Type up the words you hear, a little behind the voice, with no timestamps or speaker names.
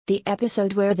the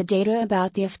episode where the data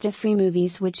about the Afdah free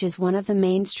movies, which is one of the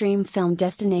mainstream film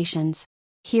destinations.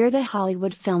 Here the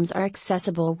Hollywood films are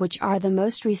accessible, which are the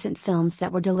most recent films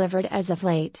that were delivered as of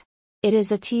late. It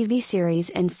is a TV series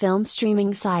and film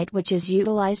streaming site which is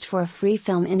utilized for a free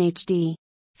film in HD.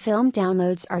 Film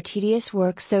downloads are tedious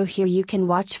work, so here you can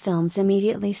watch films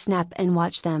immediately, snap and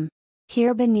watch them.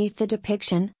 Here beneath the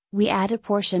depiction, we add a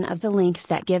portion of the links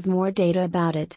that give more data about it.